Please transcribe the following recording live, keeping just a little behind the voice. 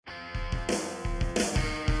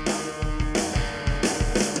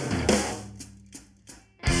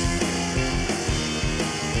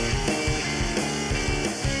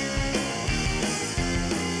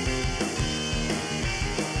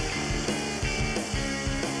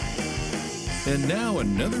And now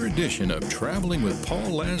another edition of Traveling with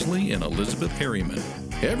Paul Lasley and Elizabeth Harriman.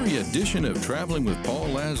 Every edition of Traveling with Paul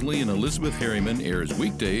Lasley and Elizabeth Harriman airs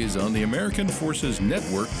weekdays on the American Forces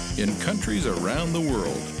Network in countries around the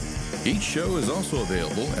world. Each show is also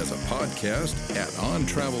available as a podcast at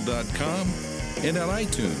ontravel.com and at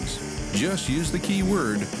iTunes. Just use the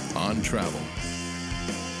keyword OnTravel.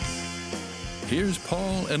 Here's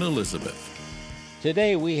Paul and Elizabeth.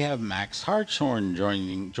 Today we have Max Hartshorne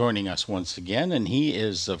joining us once again, and he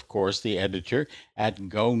is, of course, the editor at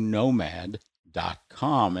GoNomad.com,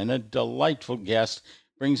 and a delightful guest,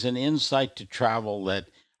 brings an insight to travel that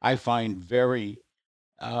I find very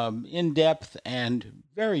in-depth and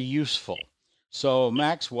very useful. So,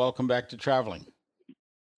 Max, welcome back to Traveling.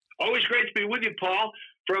 Always great to be with you, Paul,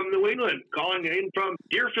 from New England, calling in from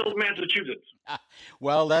Deerfield, Massachusetts.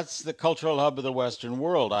 Well, that's the cultural hub of the Western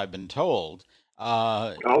world, I've been told.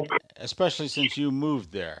 Especially since you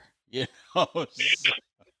moved there, you know.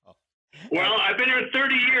 Well, I've been here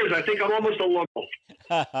 30 years. I think I'm almost a local.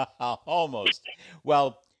 Almost.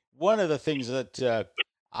 Well, one of the things that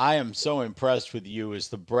I am so impressed with you is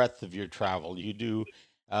the breadth of your travel. You do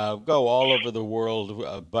go all over the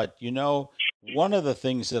world, but you know, one of the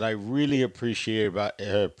things that I really appreciate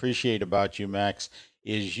about you, Max,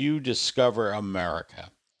 is you discover America,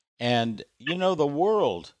 and you know the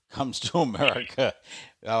world comes to America.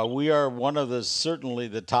 We are one of certainly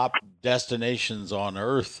the top destinations on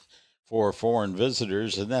earth for foreign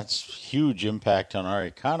visitors, and that's huge impact on our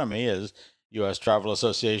economy, as U.S. Travel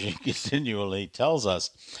Association continually tells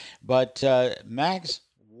us. But Max,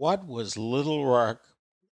 what was Little Rock,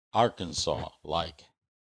 Arkansas like?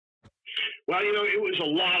 Well, you know, it was a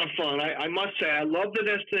lot of fun. I must say, I love the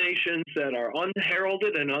destinations that are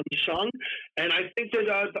unheralded and unsung. And I think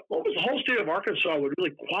that the whole state of Arkansas would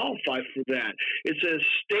really qualify for that. It's a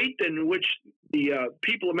state in which the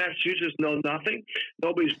people of Massachusetts know nothing.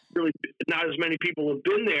 Not as many people have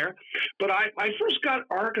been there. But I first got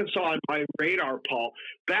Arkansas on my radar, Paul.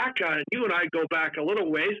 You and I go back a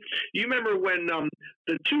little ways. You remember when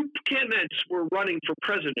the two candidates were running for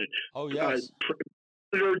president? Oh, yes.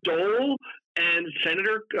 Senator Dole and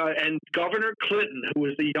Governor Clinton, who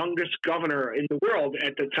was the youngest governor in the world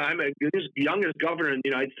at the time. His youngest governor in the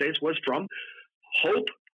United States was from Hope,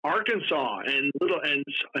 Arkansas, and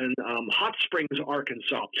Hot Springs,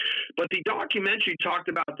 Arkansas. But the documentary talked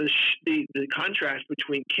about the contrast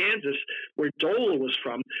between Kansas, where Dole was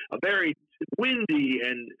from, a very windy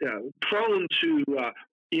and prone to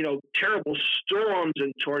terrible storms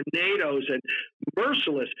and tornadoes and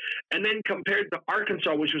merciless, and then compared to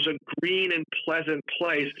Arkansas, which was a green and pleasant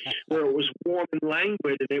place where it was warm and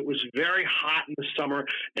languid, and it was very hot in the summer,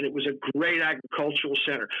 and it was a great agricultural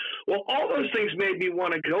center. Well, all those things made me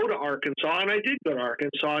want to go to Arkansas, and I did go to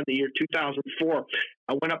Arkansas in the year 2004.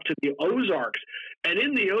 I went up to the Ozarks, and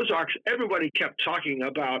in the Ozarks, everybody kept talking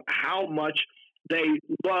about how much they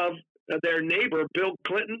love their neighbor, Bill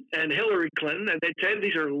Clinton and Hillary Clinton, and they said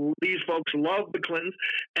these folks love the Clintons,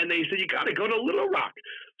 and they said, you got to go to Little Rock.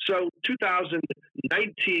 So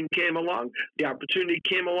 2019 came along, the opportunity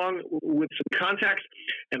came along with some contacts,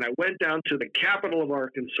 and I went down to the capital of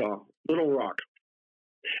Arkansas, Little Rock.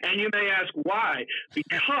 And you may ask why?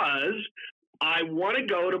 Because I want to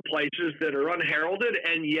go to places that are unheralded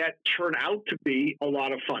and yet turn out to be a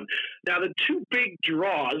lot of fun. Now, the two big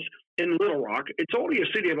draws in Little Rock, it's only a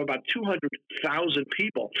city of about 200,000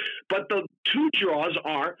 people, but the two draws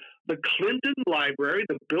are the Clinton Library,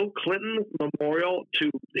 the Bill Clinton Memorial to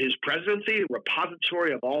his presidency,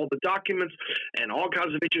 repository of all the documents and all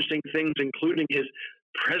kinds of interesting things, including his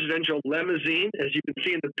presidential limousine, as you can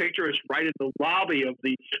see in the picture. It's right in the lobby of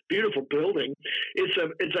the beautiful building. It's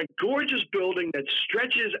a gorgeous building that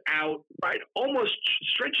stretches out, almost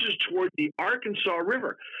stretches toward the Arkansas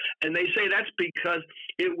River. And they say that's because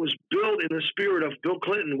it was built in the spirit of Bill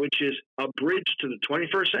Clinton, which is a bridge to the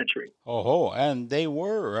 21st century. And they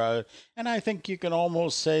were. And I think you can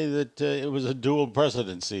almost say that it was a dual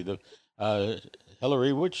presidency.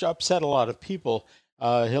 Hillary, which upset a lot of people.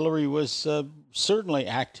 Hillary was certainly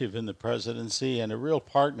active in the presidency and a real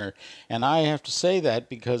partner. And I have to say that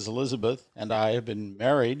because Elizabeth and I have been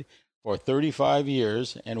married for 35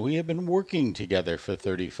 years, and we have been working together for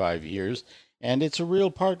 35 years, and it's a real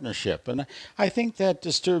partnership. And I think that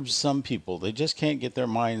disturbs some people. They just can't get their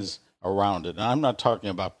minds around it. And I'm not talking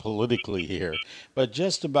about politically here, but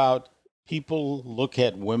just about people look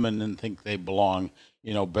at women and think they belong,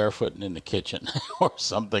 barefoot in the kitchen or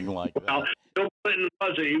something like that. Well, Bill Clinton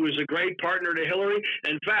he was a great partner to Hillary.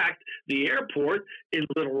 In fact, the airport in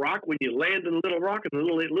Little Rock, when you land in Little Rock, in the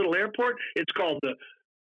little airport, it's called the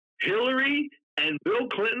Hillary and Bill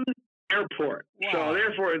Clinton airport. Wow. So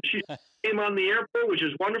therefore, she came on the airport, which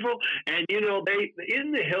is wonderful. And they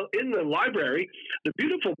in the library, the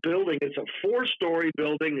beautiful building. It's a 4-story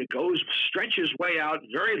building. It stretches way out,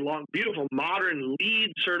 very long, beautiful, modern,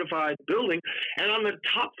 LEED certified building. And on the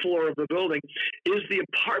top floor of the building is the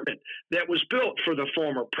apartment that was built for the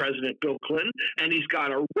former president, Bill Clinton. And he's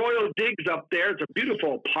got a Royal Digs up there. It's a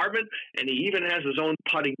beautiful apartment, and he even has his own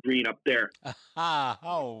putting green up there. Ah,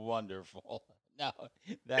 how wonderful! Now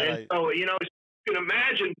So you can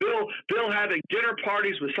imagine Bill having dinner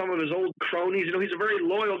parties with some of his old cronies. He's a very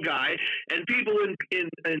loyal guy, and people in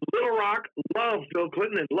Little Rock love Bill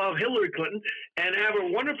Clinton and love Hillary Clinton, and have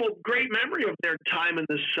a wonderful, great memory of their time in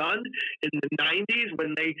the sun in the '90s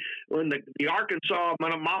when the Arkansas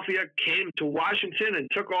Mafia came to Washington and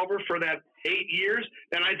took over for that 8 years,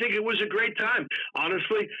 and I think it was a great time.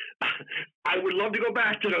 Honestly, I would love to go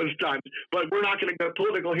back to those times, but we're not going to go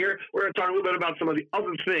political here. We're going to talk a little bit about some of the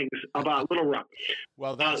other things about Little Rock.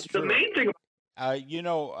 Well, that's true. The main thing.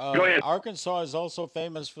 Go ahead. Arkansas is also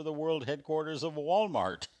famous for the world headquarters of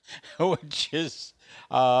Walmart, which is,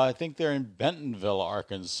 I think they're in Bentonville,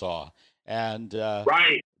 Arkansas. And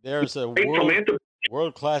Right. There's a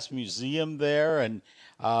world-class museum there. And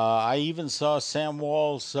I even saw Sam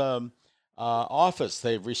Wall's office.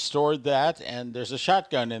 They've restored that, and there's a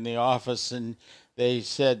shotgun in the office. And they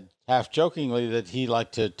said, half jokingly, that he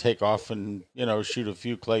liked to take off and, shoot a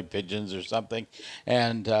few clay pigeons or something.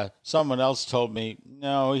 And someone else told me,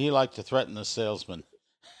 no, he liked to threaten the salesman.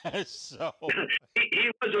 So he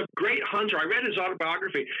was a great hunter. I read his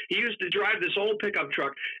autobiography. He used to drive this old pickup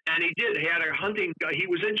truck, and he had a hunting. He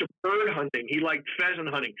was into bird hunting. He liked pheasant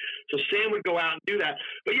hunting. So Sam would go out and do that.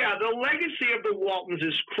 But yeah, the legacy of the Waltons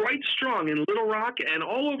is quite strong in Little Rock and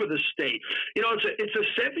all over the state.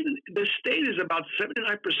 The state is about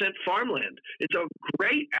 79% farmland. It's a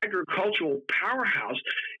great agricultural powerhouse.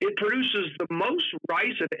 It produces the most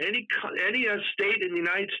rice of any state in the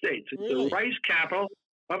United States. It's Really? the rice capital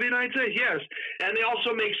of the United States, yes. And they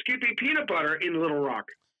also make Skippy peanut butter in Little Rock.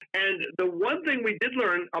 And the one thing we did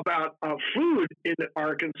learn about food in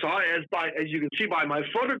Arkansas, as you can see by my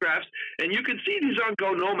photographs, and you can see these on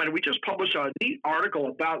Go Nomad. We just published a neat article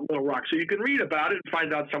about Little Rock, so you can read about it and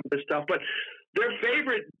find out some of this stuff. But their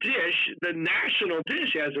favorite dish, the national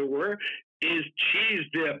dish, as it were, is cheese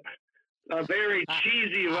dip. A very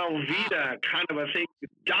cheesy Velveeta kind of a thing.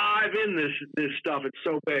 Dive in this stuff. It's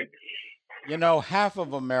so big. Half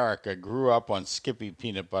of America grew up on Skippy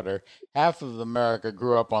peanut butter. Half of America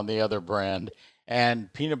grew up on the other brand,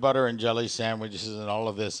 and peanut butter and jelly sandwiches and all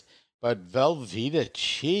of this. But Velveeta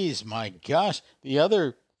cheese, my gosh, the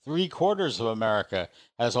other 3/4 of America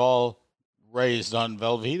has all raised on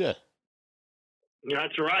Velveeta.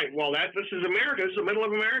 That's right. Well, this is America. This is the middle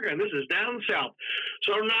of America, and this is down south.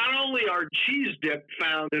 So not only are cheese dip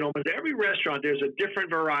found in almost every restaurant, there's a different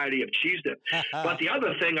variety of cheese dip. But the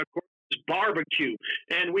other thing, of course, is barbecue.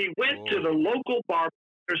 And we went to the local bar.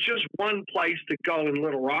 There's just one place to go in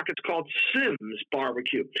Little Rock. It's called Simms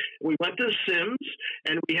Barbecue. We went to Simms,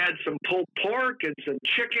 and we had some pulled pork and some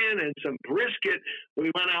chicken and some brisket.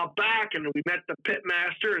 We went out back, and we met the pit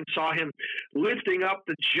master and saw him lifting up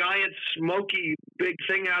the giant smoky big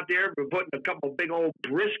thing out there. We're putting a couple of big old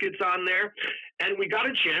briskets on there. And we got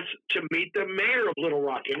a chance to meet the mayor of Little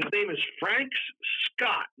Rock. And his name is Frank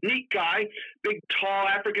Scott. Neat guy, big, tall,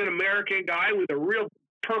 African-American guy with a real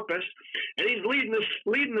purpose, and he's leading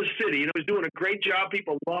the city. He's doing a great job.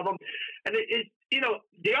 People love him. And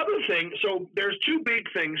the other thing. So there's two big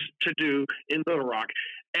things to do in Little Rock,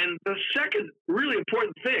 and the second really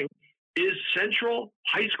important thing is Central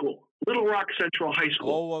High School, Little Rock Central High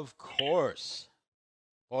School. Oh, of course.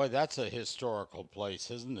 Boy, that's a historical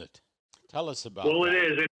place, isn't it? Tell us about that. Well, it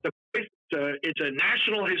is. It's a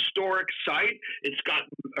national historic site. It's got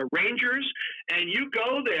rangers, and you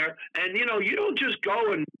go there, and you don't just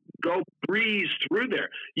go breeze through there.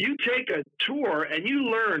 You take a tour, and you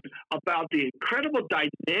learn about the incredible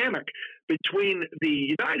dynamic between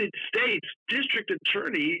the United States District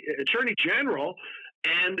Attorney General,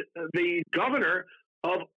 and the governor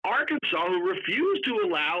of Arkansas, who refused to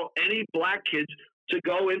allow any black kids to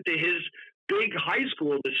go into his big high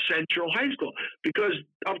school, the Central High School, because,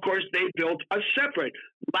 of course, they built a separate,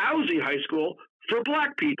 lousy high school for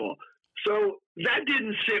black people. So that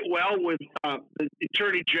didn't sit well with the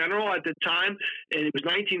Attorney General at the time, and it was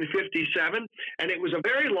 1957, and it was a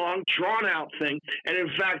very long, drawn-out thing. And, in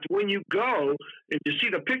fact, when you go, if you see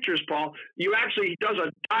the pictures, Paul, he does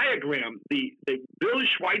a diagram. The Bill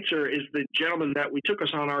Schweitzer is the gentleman that took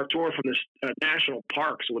us on our tour from this national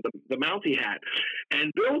parks with the Mountie hat.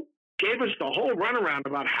 And Bill gave us the whole runaround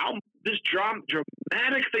about how this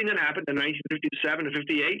dramatic thing that happened in 1957 and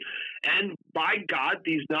 58. And by God,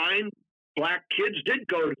 these 9 black kids did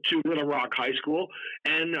go to Little Rock High School,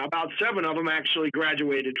 and about 7 of them actually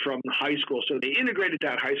graduated from high school. So they integrated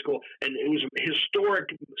that high school, and it was a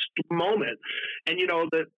historic moment. And,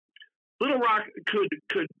 the Little Rock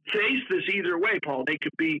could face this either way, Paul. They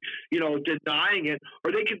could be, denying it,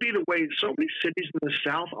 or they could be the way so many cities in the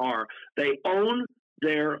South are. They own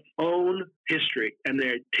their own history, and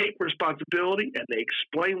they take responsibility, and they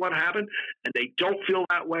explain what happened, and they don't feel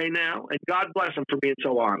that way now. And God bless them for being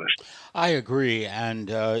so honest. I agree, and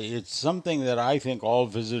it's something that I think all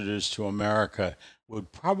visitors to America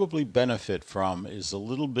would probably benefit from, is a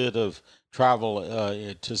little bit of travel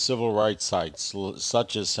to civil rights sites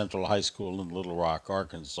such as Central High School in Little Rock,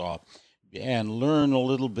 Arkansas, and learn a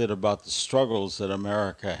little bit about the struggles that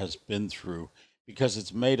America has been through, because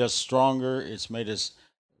it's made us stronger.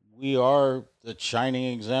 We are the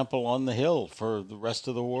shining example on the hill for the rest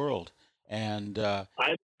of the world. And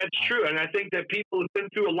that's true. And I think that people have been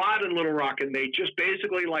through a lot in Little Rock, and they just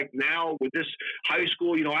basically, like now with this high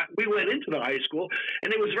school, we went into the high school,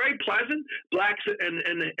 and it was very pleasant. Blacks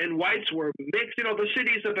and whites were mixed. The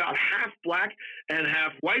city is about half black and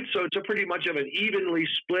half white, so it's a pretty much of an evenly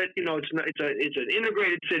split. It's an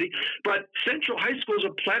integrated city. But Central High School is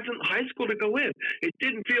a pleasant high school to go in. It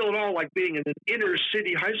didn't feel at all like being in an inner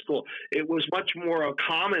city high school. It was much more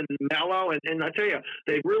calm and mellow, and I tell you,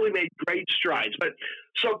 they really made great strides. But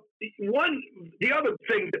so the other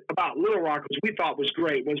thing about Little Rock, which we thought was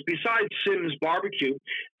great, was besides Sim's Barbecue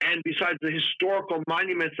and besides the historical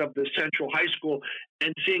monuments of the Central High School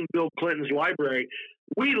and seeing Bill Clinton's library,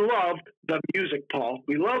 we loved the music, Paul.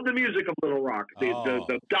 We loved the music of Little Rock,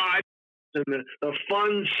 the dive and the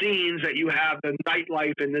fun scenes that you have, the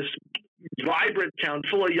nightlife in this vibrant town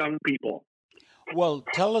full of young people. Well,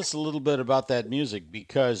 tell us a little bit about that music,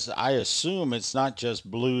 because I assume it's not just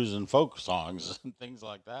blues and folk songs and things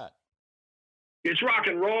like that. It's rock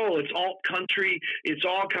and roll. It's alt country. It's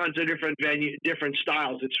all kinds of different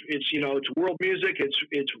styles. It's world music.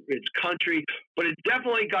 It's country, but it's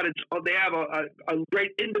definitely got its. They have a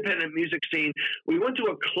great independent music scene. We went to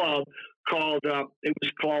a club called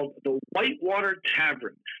the Whitewater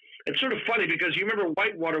Tavern. It's sort of funny because you remember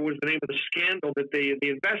Whitewater was the name of the scandal, that the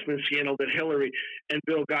investment scandal that Hillary and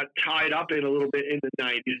Bill got tied up in a little bit in the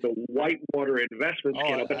 90s, the Whitewater investment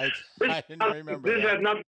scandal. But I didn't remember this that. has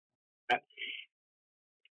nothing.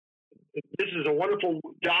 This is a wonderful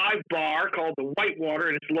dive bar called the Whitewater,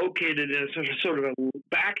 and it's located in a sort of a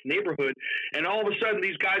back neighborhood. And all of a sudden,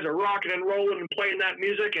 these guys are rocking and rolling and playing that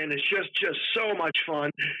music, and it's just so much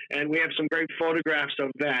fun. And we have some great photographs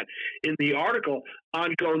of that in the article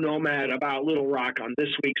on Go Nomad about Little Rock on this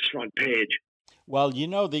week's front page. Well,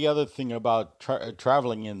 the other thing about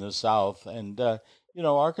traveling in the South, and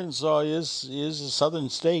Arkansas is a southern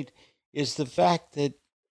state, is the fact that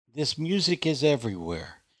this music is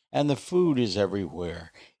everywhere. And the food is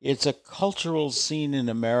everywhere. It's a cultural scene in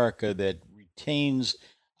America that retains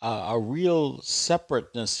a real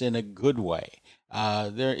separateness in a good way.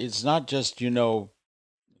 It's not just,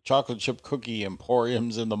 chocolate chip cookie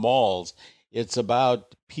emporiums in the malls. It's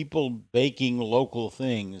about people baking local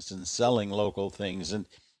things and selling local things,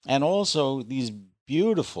 and also these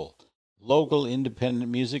beautiful local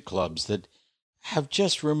independent music clubs that have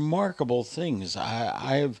just remarkable things.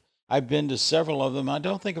 I've been to several of them. I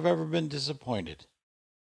don't think I've ever been disappointed.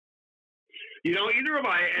 Either have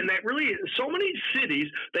I, and that really, so many cities,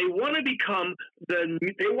 they want to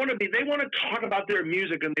they want to talk about their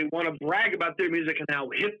music, and they want to brag about their music and how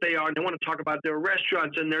hip they are, and they want to talk about their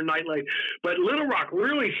restaurants and their nightlife. But Little Rock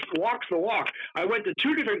really walks the walk. I went to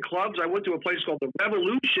 2 different clubs. I went to a place called the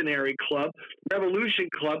Revolution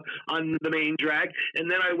Club on the main drag, and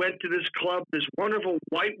then I went to this club, this wonderful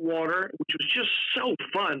Whitewater, which was just so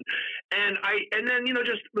fun. And then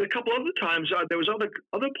just a couple other times, there was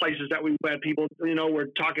other places that we went. People, were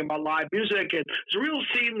talking about live music, and there's a real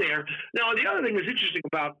scene there. Now, the other thing that's interesting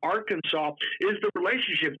about Arkansas is the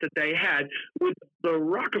relationship that they had with the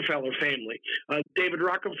Rockefeller family. David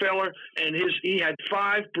Rockefeller he had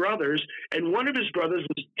 5 brothers, and one of his brothers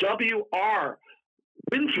was W.R.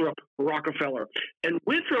 Winthrop Rockefeller. And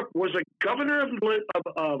Winthrop was a governor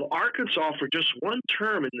of Arkansas for just one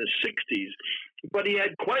term in the 60s, but he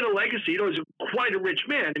had quite a legacy. He was quite a rich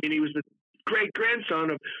man. I mean, he was the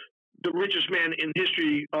great-grandson of the richest man in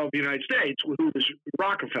history of the United States, who was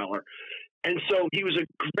Rockefeller. And so he was a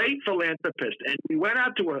great philanthropist. And we went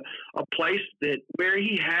out to a place where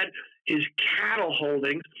he had his cattle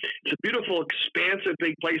holdings. It's a beautiful, expansive,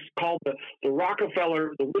 big place called the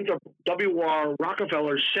Winthrop W.R.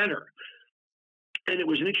 Rockefeller Center. And it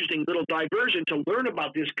was an interesting little diversion to learn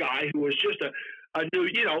about this guy who was just a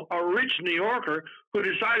rich New Yorker who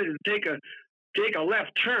decided to take a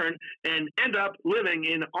left turn and end up living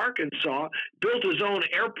in Arkansas, built his own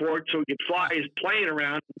airport so he could fly his plane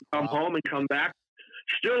around, come home and come back.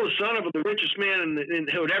 Still the son of the richest man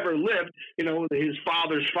who had ever lived, his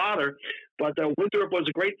father's father. But Winthrop was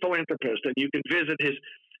a great philanthropist, and you can visit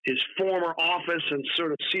his former office and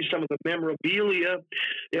sort of see some of the memorabilia.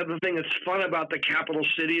 The other thing that's fun about the capital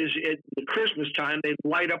city is at the Christmas time, they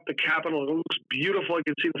light up the Capitol. It looks beautiful. You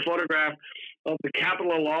can see the photograph of the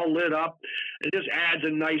Capitol all lit up. It just adds a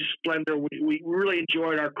nice splendor. We really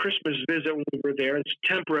enjoyed our Christmas visit when we were there. It's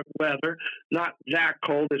temperate weather, not that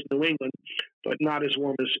cold as New England, but not as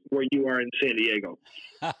warm as where you are in San Diego.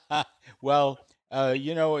 Well,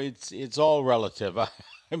 it's all relative,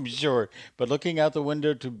 I'm sure. But looking out the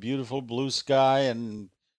window to beautiful blue sky and,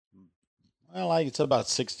 well, it's about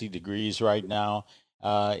 60 degrees right now.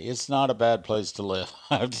 It's not a bad place to live.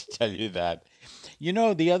 I have to tell you that.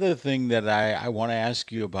 The other thing that I want to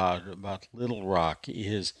ask you about Little Rock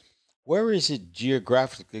is, where is it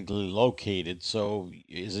geographically located? So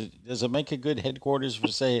does it make a good headquarters for,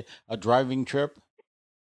 say, a driving trip?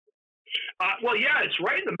 Well, yeah, it's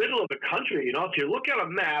right in the middle of the country. If you look at a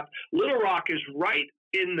map, Little Rock is right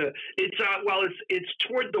in the. It's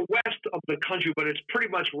toward the west of the country, but it's pretty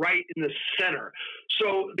much right in the center.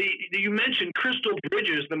 So you mentioned Crystal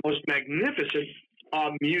Bridges, the most magnificent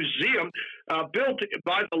museum built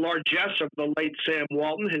by the largesse of the late Sam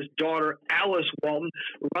Walton. His daughter Alice Walton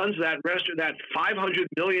runs that $500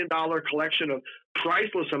 million collection of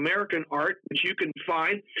priceless American art, which you can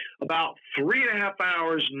find about 3.5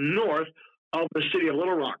 hours north of the city of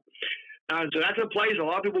Little Rock. So that's a place a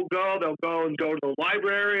lot of people go. They'll go to the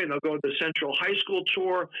library, and they'll go to the Central High School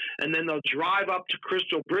tour, and then they'll drive up to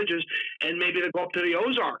Crystal Bridges, and maybe they'll go up to the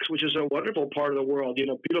Ozarks, which is a wonderful part of the world.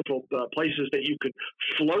 Beautiful places that you could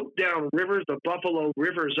float down rivers. The Buffalo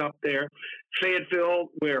River's up there. Fayetteville,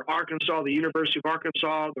 where the University of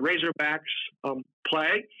Arkansas, the Razorbacks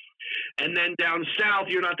play. And then down south,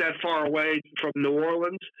 you're not that far away from New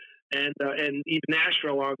Orleans and even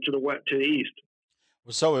Nashville on to the east.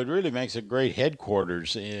 So it really makes a great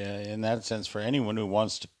headquarters in that sense for anyone who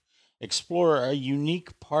wants to explore a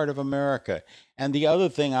unique part of America. And the other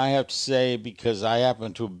thing I have to say, because I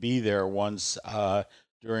happened to be there once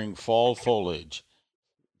during fall foliage,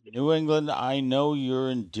 New England, I know you're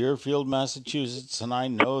in Deerfield, Massachusetts, and I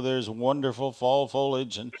know there's wonderful fall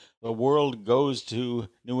foliage, and the world goes to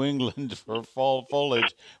New England for fall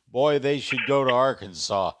foliage. Boy, they should go to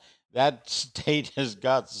Arkansas. That state has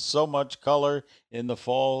got so much color in the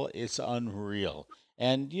fall, it's unreal.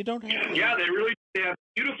 And you don't have to... Yeah, they have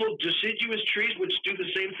beautiful deciduous trees which do the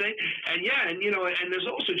same thing. And and there's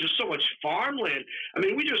also just so much farmland. I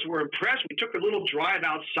mean, we just were impressed. We took a little drive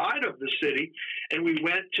outside of the city, and we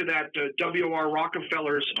went to that W.R.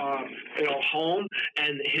 Rockefeller's home,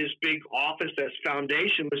 and his big office, that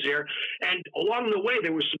foundation was there. And along the way,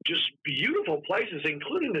 there were some just beautiful places,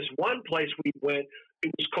 including this one place we went. It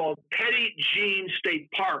was called Petty Jean State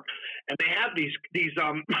Park, and they have these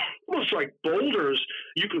almost like boulders.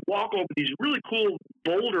 You could walk over these really cool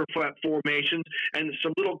boulder formations and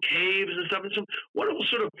some little caves and stuff. And some wonderful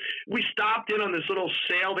we stopped in on this little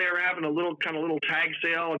sale they were having, a little tag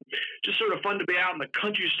sale, and just sort of fun to be out in the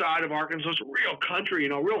countryside of Arkansas. It's real country,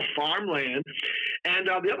 real farmland. And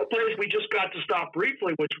the other place we just got to stop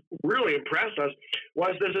briefly, which really impressed us,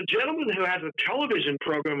 was there's a gentleman who has a television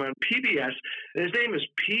program on PBS, and his name is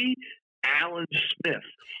P. Allen Smith.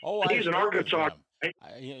 Oh, he's in Arkansas.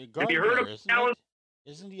 Have you heard of Allen?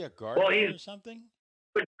 Isn't he a gardener or something?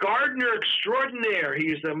 The gardener extraordinaire.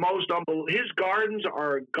 He's the most unbelievable. His gardens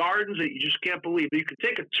are gardens that you just can't believe. You can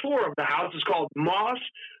take a tour of the house. It's called Moss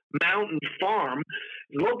Mountain Farm,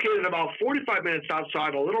 located about 45 minutes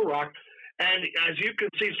outside of Little Rock. And as you can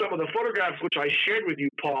see some of the photographs, which I shared with you,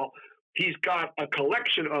 Paul, he's got a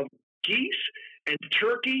collection of geese and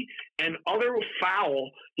turkey and other fowl.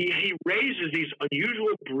 He raises these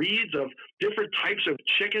unusual breeds of different types of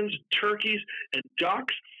chickens, turkeys, and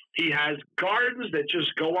ducks. He has gardens that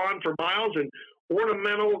just go on for miles, and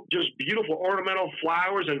just beautiful ornamental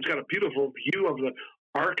flowers, and it's got a beautiful view of the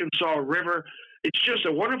Arkansas River. It's just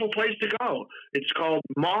a wonderful place to go. It's called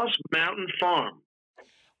Moss Mountain Farm.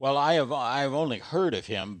 Well, I've only heard of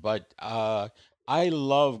him, but I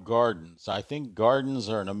love gardens. I think gardens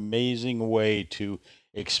are an amazing way to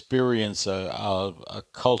experience a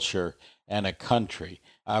culture and a country.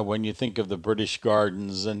 When you think of the British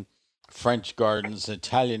gardens and French gardens,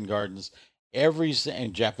 Italian gardens,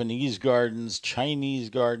 and Japanese gardens, Chinese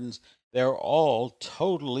gardens, they're all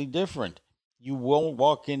totally different. you won't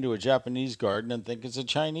walk into a Japanese garden and think it's a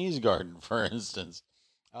Chinese garden, for instance.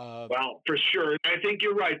 Well, for sure. I think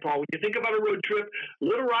you're right, Paul. When you think about a road trip,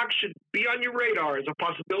 Little Rock should be on your radar as a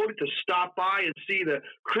possibility to stop by and see the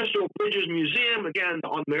Crystal Bridges Museum, again,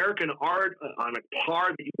 on American art on a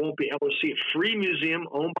par that you won't be able to see. A free museum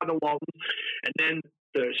owned by the Waltons. And then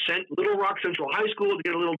the Little Rock Central High School to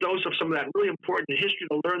get a little dose of some of that really important history,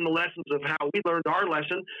 to learn the lessons of how we learned our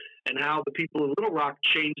lesson and how the people in Little Rock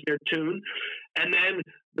changed their tune. And then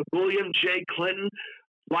the William J. Clinton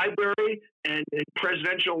Library and a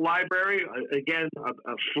presidential library, again,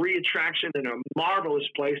 a free attraction and a marvelous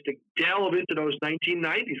place to delve into those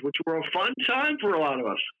 1990s, which were a fun time for a lot of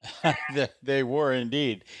us. They were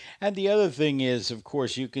indeed. And the other thing is, of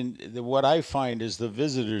course, what I find is the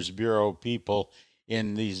Visitors Bureau people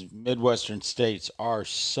in these Midwestern states are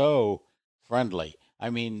so friendly. I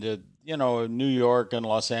mean, New York and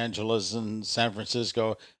Los Angeles and San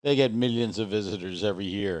Francisco, they get millions of visitors every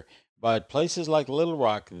year. But places like Little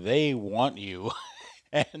Rock, they want you.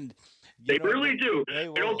 And they really do. They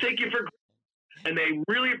don't take you for granted. And they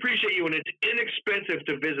really appreciate you, and it's inexpensive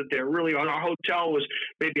to visit there. Really, our hotel was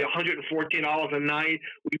maybe $114 a night.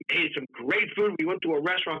 We ate some great food. We went to a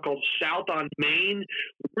restaurant called South on Main.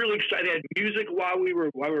 We're really excited. They had music while we were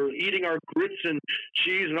eating our grits and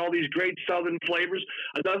cheese and all these great Southern flavors.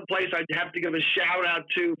 Another place I'd have to give a shout out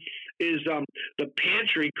to is the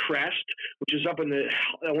Pantry Crest, which is up in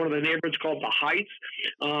one of the neighborhoods called the Heights.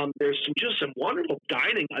 There's some wonderful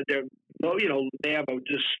dining there. They have a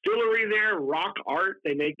distillery there, rock art.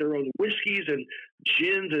 They make their own whiskeys and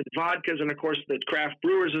gins and vodkas, and of course the craft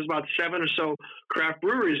brewers. There's about 7 or so craft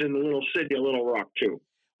breweries in the little city of Little Rock too.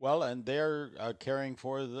 Well, and they're carrying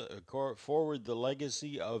forward the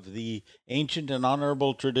legacy of the ancient and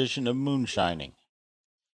honorable tradition of moonshining.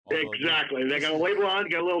 Exactly. They got a label on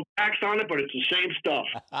it, got a little tax on it, but it's the same stuff.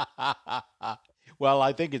 Well,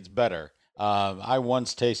 I think it's better. I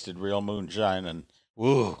once tasted real moonshine, and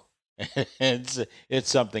woo, it's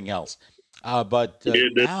something else. But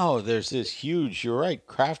now there's this huge, you're right,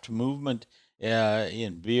 craft movement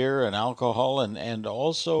in beer and alcohol, and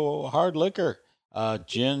also hard liquor,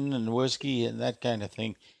 gin and whiskey and that kind of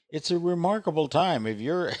thing. It's a remarkable time. If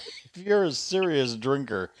you're a serious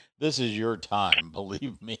drinker, this is your time,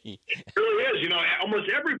 believe me. It really is.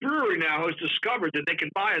 Almost every brewery now has discovered that they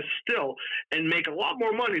can buy a still and make a lot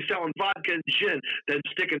more money selling vodka and gin than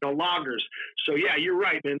sticking to lagers. So, yeah, you're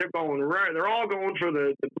right, man. They're all going for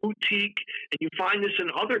the boutique, and you find this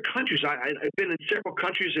in other countries. I've been in several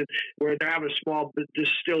countries where they're having small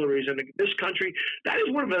distilleries. And this country, that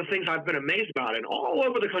is one of the things I've been amazed about. And all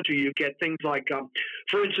over the country, you get things like,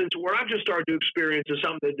 for instance, what I've just started to experience is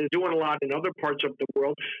something that they're doing a lot in other parts of the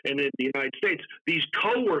world and in the United States, these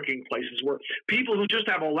co-working places where people who just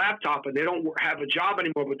have a laptop and they don't have a job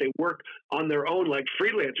anymore, but they work on their own like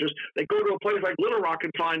freelancers, they go to a place like Little Rock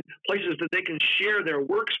and find places that they can share their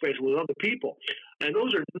workspace with other people. And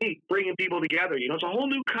those are neat, bringing people together. It's a whole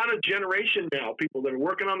new kind of generation now, people that are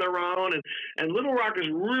working on their own. And Little Rock is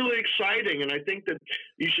really exciting. And I think that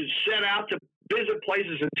you should set out to visit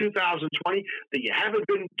places in 2020 that you haven't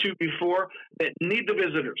been to before that need the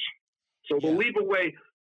visitors. So we'll leave away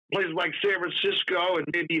places like San Francisco and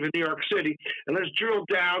maybe even New York City, and let's drill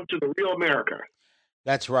down to the real America.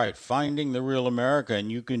 That's right, finding the real America,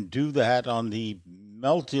 and you can do that on the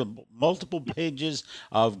multiple pages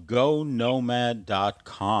of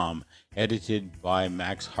GoNomad.com, edited by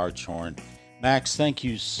Max Hartshorne. Max, thank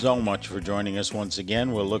you so much for joining us once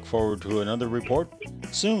again. We'll look forward to another report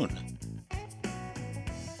soon.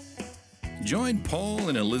 Join Paul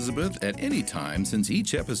and Elizabeth at any time, since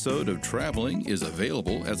each episode of Traveling is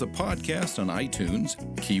available as a podcast on iTunes,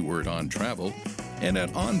 keyword on travel, and at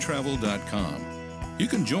ontravel.com. You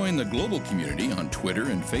can join the global community on Twitter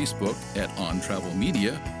and Facebook at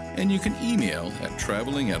OnTravelMedia, and you can email at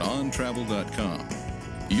traveling@ontravel.com.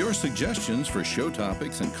 Your suggestions for show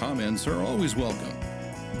topics and comments are always welcome.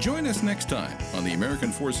 Join us next time on the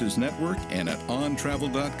American Forces Network and at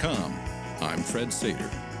ontravel.com. I'm Fred Sater.